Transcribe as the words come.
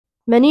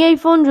Many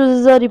iPhone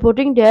users are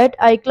reporting that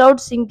iCloud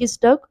sync is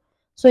stuck.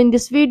 So in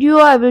this video,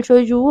 I will show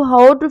you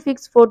how to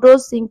fix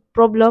photos sync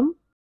problem.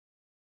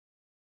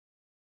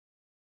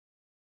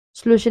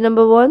 Solution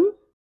number 1.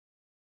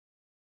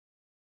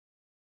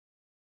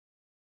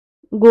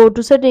 Go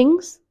to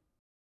settings.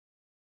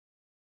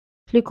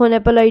 Click on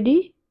Apple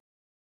ID.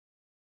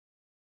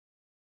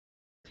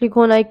 Click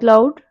on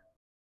iCloud.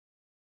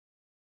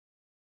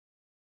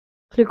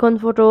 Click on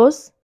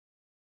Photos.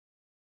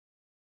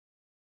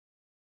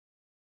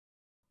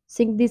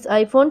 Sync this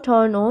iPhone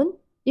turn on.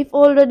 If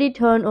already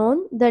turned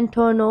on, then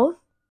turn off.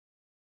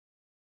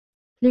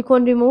 Click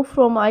on Remove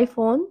from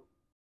iPhone.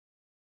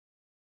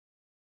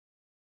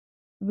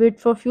 Wait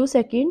for few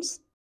seconds.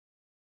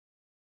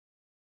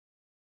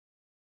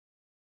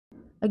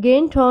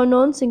 Again turn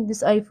on sync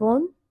this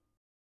iPhone.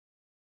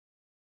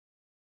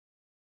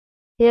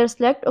 Here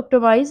select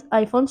Optimize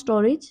iPhone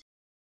storage.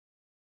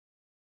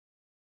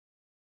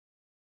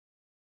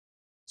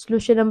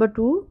 Solution number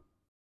 2.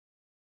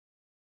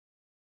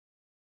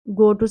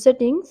 Go to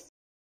settings.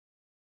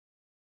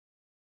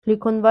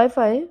 Click on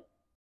Wi-Fi.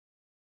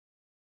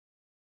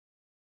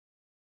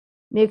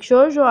 Make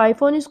sure your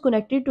iPhone is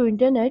connected to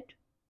internet.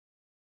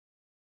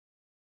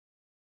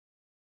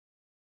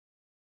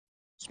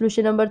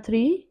 Solution number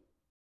 3.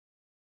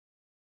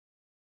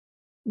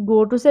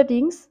 Go to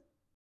settings.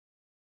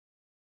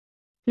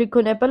 Click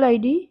on Apple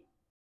ID.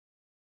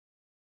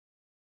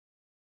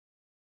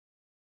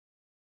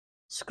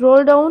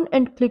 Scroll down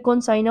and click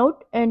on sign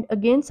out and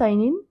again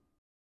sign in.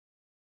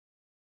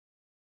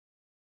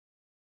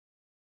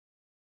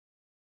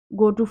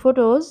 Go to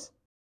photos.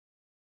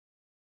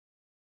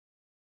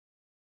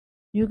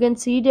 You can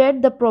see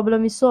that the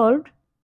problem is solved.